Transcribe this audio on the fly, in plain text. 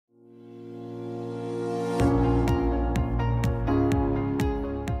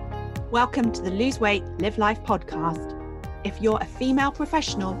Welcome to the Lose Weight, Live Life podcast. If you're a female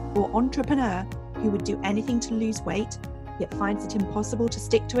professional or entrepreneur who would do anything to lose weight, yet finds it impossible to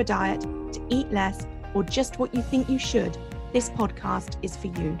stick to a diet, to eat less, or just what you think you should, this podcast is for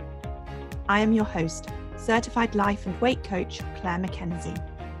you. I am your host, certified life and weight coach, Claire McKenzie.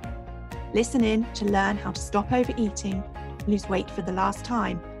 Listen in to learn how to stop overeating, lose weight for the last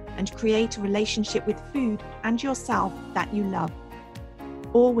time, and create a relationship with food and yourself that you love,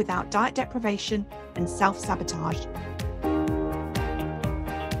 all without diet deprivation and self-sabotage.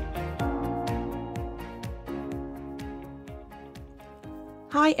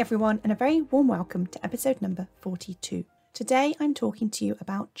 Hi everyone, and a very warm welcome to episode number 42. Today I'm talking to you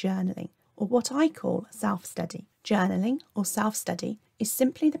about journaling, or what I call self-study. Journaling or self-study is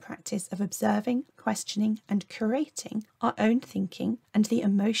simply the practice of observing, questioning and curating our own thinking and the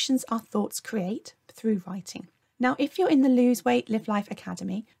emotions our thoughts create through writing. Now, if you're in the Lose Weight, Live Life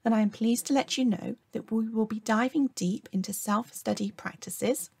Academy, then I am pleased to let you know that we will be diving deep into self-study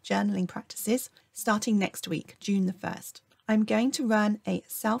practices, journaling practices, starting next week, June the 1st. I'm going to run a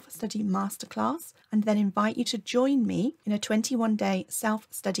self-study masterclass and then invite you to join me in a 21-day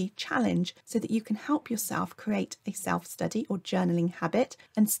self-study challenge so that you can help yourself create a self-study or journaling habit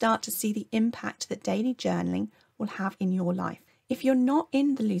and start to see the impact that daily journaling will have in your life. If you're not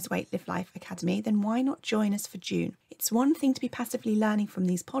in the Lose Weight, Live Life Academy, then why not join us for June? It's one thing to be passively learning from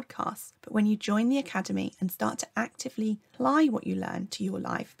these podcasts, but when you join the Academy and start to actively apply what you learn to your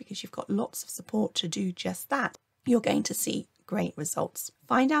life, because you've got lots of support to do just that, you're going to see great results.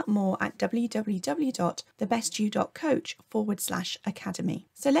 Find out more at www.thebestyou.coach/academy.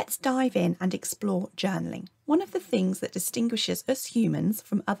 So let's dive in and explore journaling. One of the things that distinguishes us humans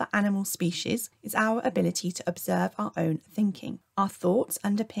from other animal species is our ability to observe our own thinking. Our thoughts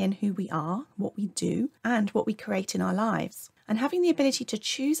underpin who we are, what we do, and what we create in our lives. And having the ability to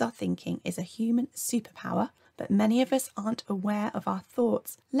choose our thinking is a human superpower, but many of us aren't aware of our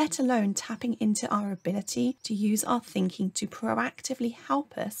thoughts, let alone tapping into our ability to use our thinking to proactively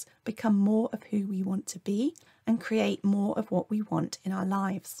help us become more of who we want to be and create more of what we want in our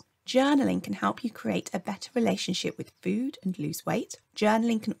lives. Journaling can help you create a better relationship with food and lose weight.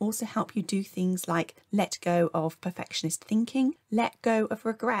 Journaling can also help you do things like let go of perfectionist thinking, let go of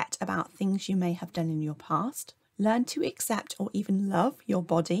regret about things you may have done in your past, learn to accept or even love your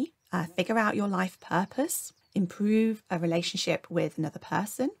body, figure out your life purpose, improve a relationship with another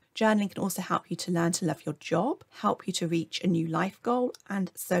person. Journaling can also help you to learn to love your job, help you to reach a new life goal, and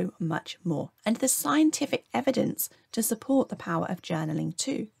so much more. And there's scientific evidence to support the power of journaling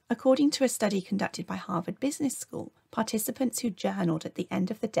too. According to a study conducted by Harvard Business School, participants who journaled at the end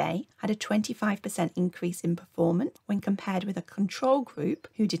of the day had a 25% increase in performance when compared with a control group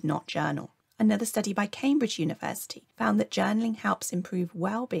who did not journal. Another study by Cambridge University found that journaling helps improve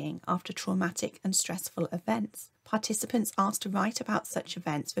well-being after traumatic and stressful events. Participants asked to write about such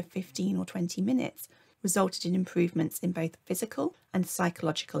events for 15 or 20 minutes resulted in improvements in both physical and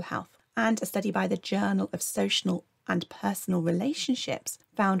psychological health. And a study by the Journal of Social and Personal Relationships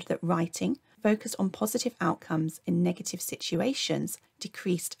found that writing, focused on positive outcomes in negative situations,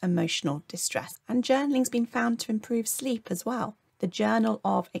 decreased emotional distress. And journaling's been found to improve sleep as well. The Journal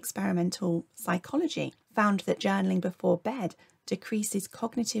of Experimental Psychology found that journaling before bed decreases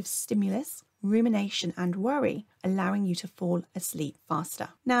cognitive stimulus, rumination and worry, allowing you to fall asleep faster.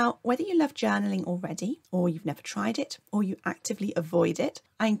 Now, whether you love journaling already, or you've never tried it, or you actively avoid it,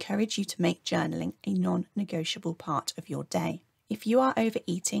 I encourage you to make journaling a non-negotiable part of your day. If you are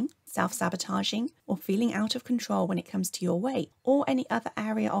overeating, self-sabotaging, or feeling out of control when it comes to your weight, or any other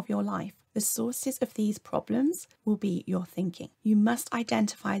area of your life, the sources of these problems will be your thinking. You must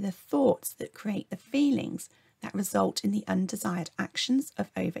identify the thoughts that create the feelings that result in the undesired actions of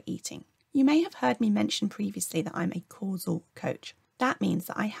overeating. You may have heard me mention previously that I'm a causal coach. That means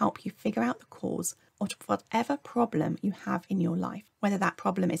that I help you figure out the cause of whatever problem you have in your life, whether that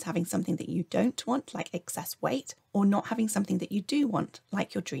problem is having something that you don't want, like excess weight, or not having something that you do want,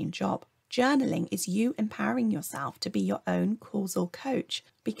 like your dream job. Journaling is you empowering yourself to be your own causal coach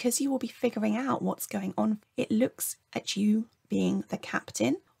because you will be figuring out what's going on. It looks at you being the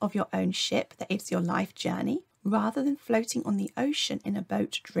captain of your own ship that is your life journey, rather than floating on the ocean in a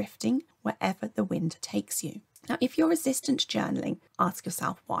boat drifting wherever the wind takes you. Now, if you're resistant to journaling, ask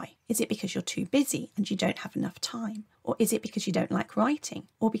yourself why. Is it because you're too busy and you don't have enough time? Or is it because you don't like writing?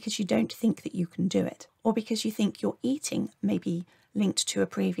 Or because you don't think that you can do it? Or because you think your eating may be linked to a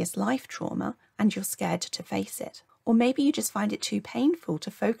previous life trauma and you're scared to face it? Or maybe you just find it too painful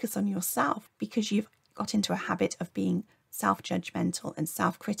to focus on yourself because you've got into a habit of being self-judgmental and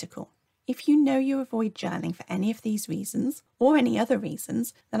self-critical. If you know you avoid journaling for any of these reasons or any other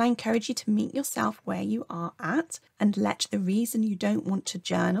reasons, then I encourage you to meet yourself where you are at and let the reason you don't want to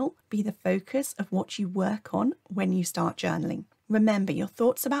journal be the focus of what you work on when you start journaling. Remember, your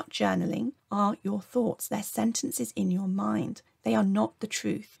thoughts about journaling are your thoughts. They're sentences in your mind. They are not the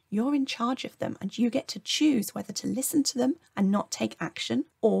truth. You're in charge of them, and you get to choose whether to listen to them and not take action,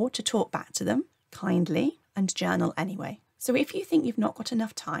 or to talk back to them kindly and journal anyway. So if you think you've not got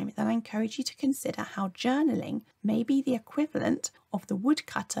enough time, then I encourage you to consider how journaling may be the equivalent of the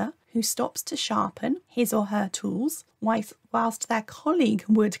woodcutter who stops to sharpen his or her tools whilst their colleague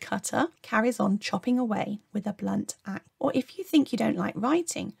woodcutter carries on chopping away with a blunt axe. Or if you think you don't like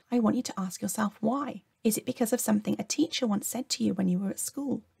writing, I want you to ask yourself why. Is it because of something a teacher once said to you when you were at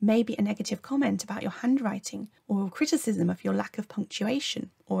school? Maybe a negative comment about your handwriting, or a criticism of your lack of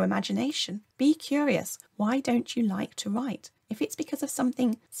punctuation or imagination. Be curious. Why don't you like to write? If it's because of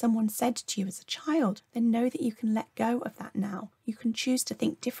something someone said to you as a child, then know that you can let go of that now. You can choose to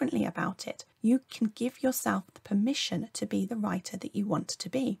think differently about it. You can give yourself the permission to be the writer that you want to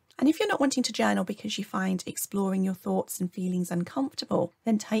be. And if you're not wanting to journal because you find exploring your thoughts and feelings uncomfortable,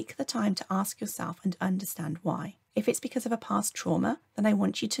 then take the time to ask yourself and understand why. If it's because of a past trauma, then I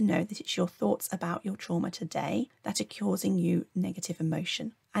want you to know that it's your thoughts about your trauma today that are causing you negative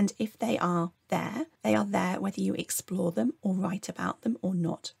emotion. And if they are there whether you explore them or write about them or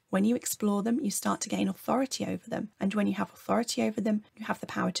not. When you explore them, you start to gain authority over them. And when you have authority over them, you have the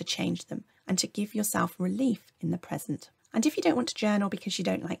power to change them and to give yourself relief in the present. And if you don't want to journal because you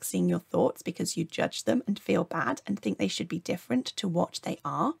don't like seeing your thoughts, because you judge them and feel bad and think they should be different to what they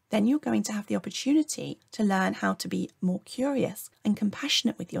are, then you're going to have the opportunity to learn how to be more curious and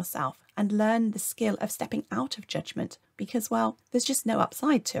compassionate with yourself and learn the skill of stepping out of judgment because, well, there's just no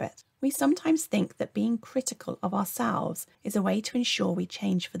upside to it. We sometimes think that being critical of ourselves is a way to ensure we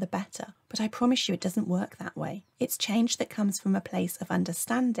change for the better, but I promise you it doesn't work that way. It's change that comes from a place of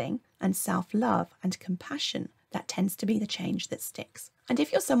understanding and self-love and compassion that tends to be the change that sticks. And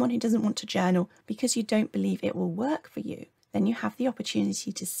if you're someone who doesn't want to journal because you don't believe it will work for you, then you have the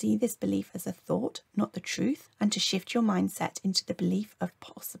opportunity to see this belief as a thought, not the truth, and to shift your mindset into the belief of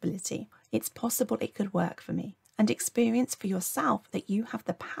possibility. It's possible it could work for me. And experience for yourself that you have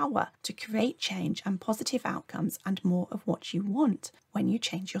the power to create change and positive outcomes and more of what you want when you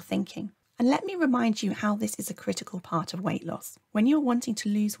change your thinking. And let me remind you how this is a critical part of weight loss. When you're wanting to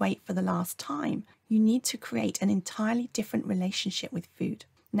lose weight for the last time, you need to create an entirely different relationship with food.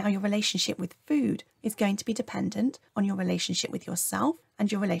 Now, your relationship with food is going to be dependent on your relationship with yourself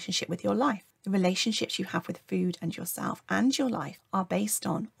and your relationship with your life. The relationships you have with food and yourself and your life are based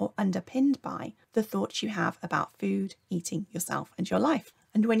on or underpinned by the thoughts you have about food, eating, yourself and your life.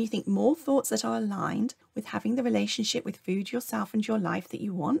 And when you think more thoughts that are aligned with having the relationship with food, yourself and your life that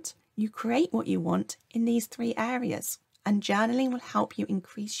you want, you create what you want in these three areas. And journaling will help you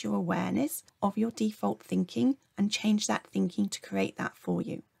increase your awareness of your default thinking and change that thinking to create that for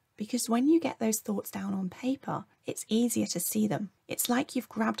you. Because when you get those thoughts down on paper, it's easier to see them. It's like you've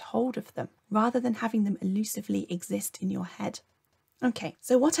grabbed hold of them rather than having them elusively exist in your head. Okay,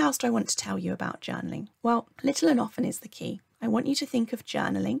 so what else do I want to tell you about journaling? Well, little and often is the key. I want you to think of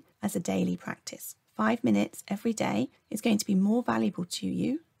journaling as a daily practice. 5 minutes every day is going to be more valuable to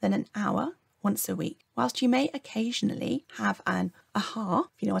you than an hour once a week. Whilst you may occasionally have an aha,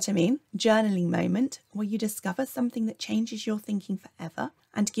 if you know what I mean, journaling moment where you discover something that changes your thinking forever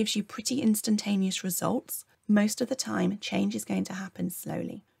and gives you pretty instantaneous results, most of the time change is going to happen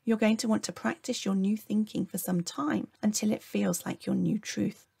slowly. You're going to want to practice your new thinking for some time until it feels like your new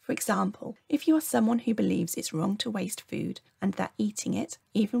truth. For example, if you are someone who believes it's wrong to waste food and that eating it,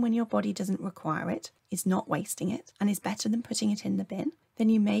 even when your body doesn't require it, is not wasting it and is better than putting it in the bin, then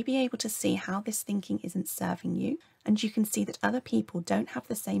you may be able to see how this thinking isn't serving you, and you can see that other people don't have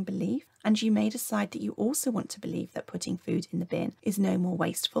the same belief, and you may decide that you also want to believe that putting food in the bin is no more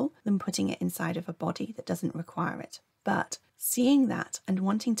wasteful than putting it inside of a body that doesn't require it. But seeing that and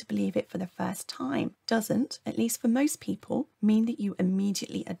wanting to believe it for the first time doesn't, at least for most people, mean that you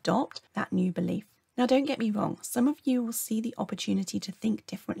immediately adopt that new belief. Now, don't get me wrong, some of you will see the opportunity to think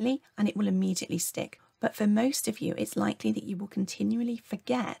differently and it will immediately stick. But for most of you, it's likely that you will continually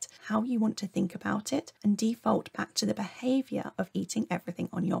forget how you want to think about it and default back to the behaviour of eating everything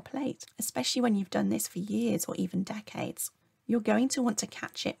on your plate, especially when you've done this for years or even decades. You're going to want to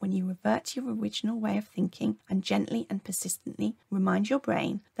catch it when you revert to your original way of thinking and gently and persistently remind your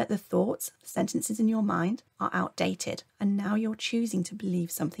brain that the thoughts, the sentences in your mind are outdated and now you're choosing to believe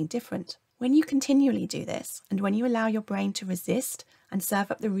something different. When you continually do this and when you allow your brain to resist and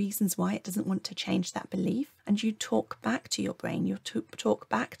serve up the reasons why it doesn't want to change that belief, and you talk back to your brain, you talk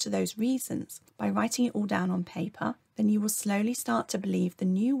back to those reasons by writing it all down on paper, then you will slowly start to believe the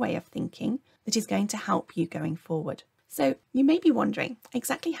new way of thinking that is going to help you going forward. So you may be wondering,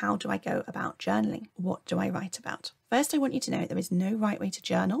 exactly how do I go about journaling? What do I write about? First, I want you to know there is no right way to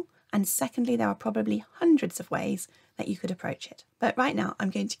journal. And secondly, there are probably hundreds of ways that you could approach it. But right now, I'm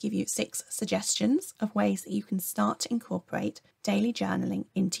going to give you 6 suggestions of ways that you can start to incorporate daily journaling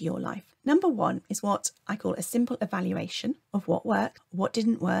into your life. Number 1 is what I call a simple evaluation of what worked, what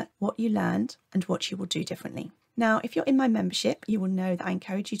didn't work, what you learned, and what you will do differently. Now, if you're in my membership, you will know that I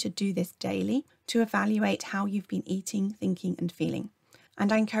encourage you to do this daily to evaluate how you've been eating, thinking, and feeling.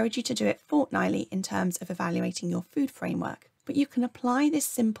 And I encourage you to do it fortnightly in terms of evaluating your food framework. But you can apply this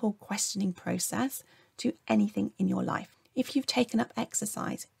simple questioning process to anything in your life. If you've taken up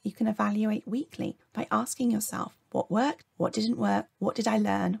exercise, you can evaluate weekly by asking yourself what worked, what didn't work, what did I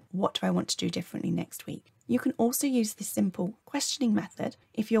learn, what do I want to do differently next week. You can also use this simple questioning method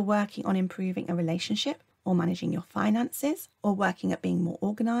if you're working on improving a relationship, or managing your finances, or working at being more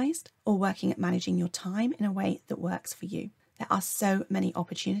organised, or working at managing your time in a way that works for you. There are so many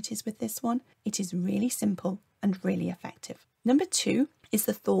opportunities with this one. It is really simple and really effective. Number 2 is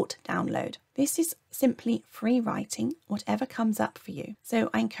the thought download. This is simply free writing whatever comes up for you. So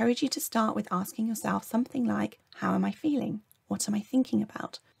I encourage you to start with asking yourself something like, how am I feeling? What am I thinking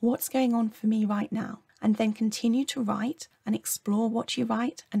about? What's going on for me right now? And then continue to write and explore what you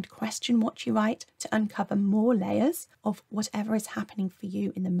write and question what you write to uncover more layers of whatever is happening for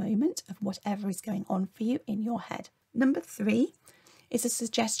you in the moment, of whatever is going on for you in your head. Number 3 is a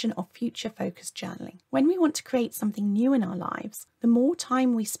suggestion of future-focused journaling. When we want to create something new in our lives, the more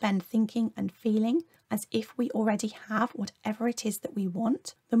time we spend thinking and feeling as if we already have whatever it is that we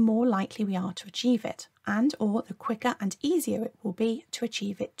want, the more likely we are to achieve it, and or the quicker and easier it will be to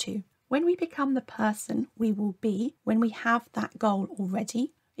achieve it too. When we become the person we will be when we have that goal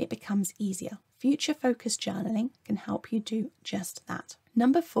already, it becomes easier. Future-focused journaling can help you do just that.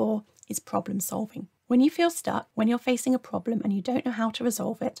 Number 4 is problem solving. When you feel stuck, when you're facing a problem and you don't know how to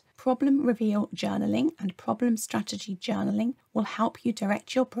resolve it, problem reveal journaling and problem strategy journaling will help you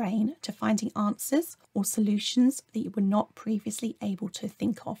direct your brain to finding answers or solutions that you were not previously able to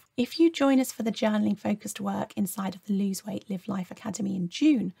think of. If you join us for the journaling focused work inside of the Lose Weight, Live Life Academy in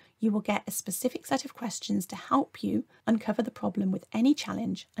June, you will get a specific set of questions to help you uncover the problem with any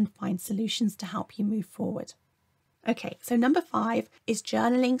challenge and find solutions to help you move forward. Okay, so number 5 is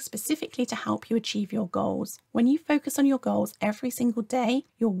journaling specifically to help you achieve your goals. When you focus on your goals every single day,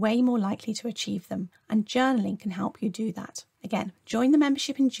 you're way more likely to achieve them, and journaling can help you do that. Again, join the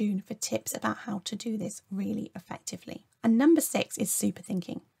membership in June for tips about how to do this really effectively. And number 6 is super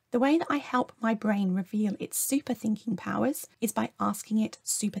thinking. The way that I help my brain reveal its super thinking powers is by asking it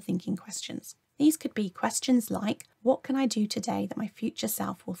super thinking questions. These could be questions like, what can I do today that my future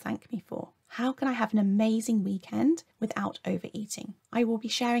self will thank me for? How can I have an amazing weekend without overeating? I will be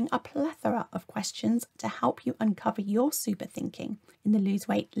sharing a plethora of questions to help you uncover your super thinking in the Lose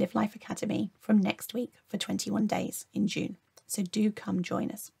Weight, Live Life Academy from next week for 21 days in June. So do come join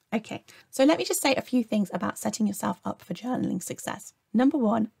us. Okay, so let me just say a few things about setting yourself up for journaling success. Number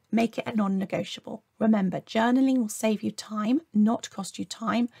 1, make it a non-negotiable. Remember, journaling will save you time, not cost you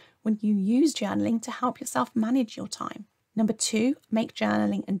time, when you use journaling to help yourself manage your time. Number 2, make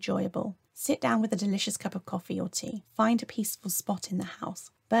journaling enjoyable. Sit down with a delicious cup of coffee or tea. Find a peaceful spot in the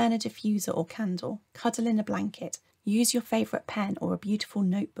house. Burn a diffuser or candle. Cuddle in a blanket. Use your favourite pen or a beautiful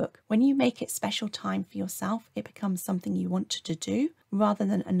notebook. When you make it special time for yourself, it becomes something you want to do rather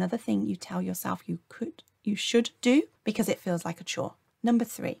than another thing you tell yourself you should do because it feels like a chore. Number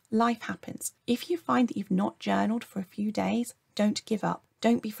 3, life happens. If you find that you've not journaled for a few days, don't give up.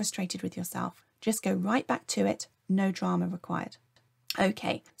 Don't be frustrated with yourself. Just go right back to it. No drama required.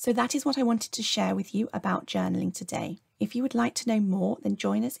 Okay, so that is what I wanted to share with you about journaling today. If you would like to know more, then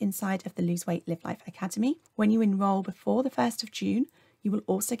join us inside of the Lose Weight, Live Life Academy. When you enroll before the 1st of June, you will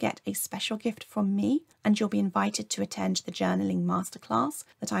also get a special gift from me, and you'll be invited to attend the journaling masterclass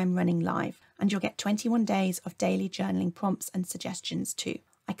that I am running live. And you'll get 21 days of daily journaling prompts and suggestions too.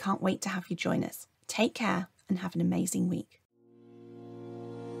 I can't wait to have you join us. Take care and have an amazing week.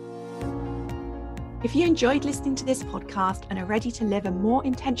 If you enjoyed listening to this podcast and are ready to live a more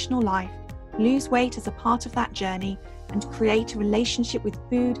intentional life, lose weight as a part of that journey, and create a relationship with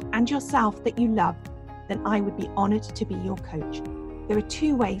food and yourself that you love, then I would be honoured to be your coach. There are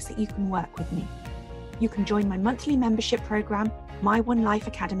 2 ways that you can work with me. You can join my monthly membership program, My One Life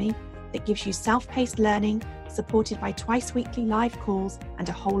Academy, that gives you self-paced learning, supported by twice weekly live calls and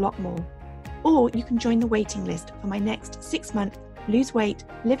a whole lot more. Or you can join the waiting list for my next 6-month Lose Weight,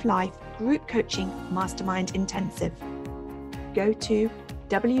 Live Life Group Coaching Mastermind Intensive. Go to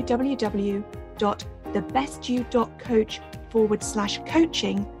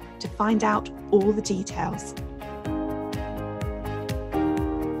www.thebestyou.coach/coaching to find out all the details.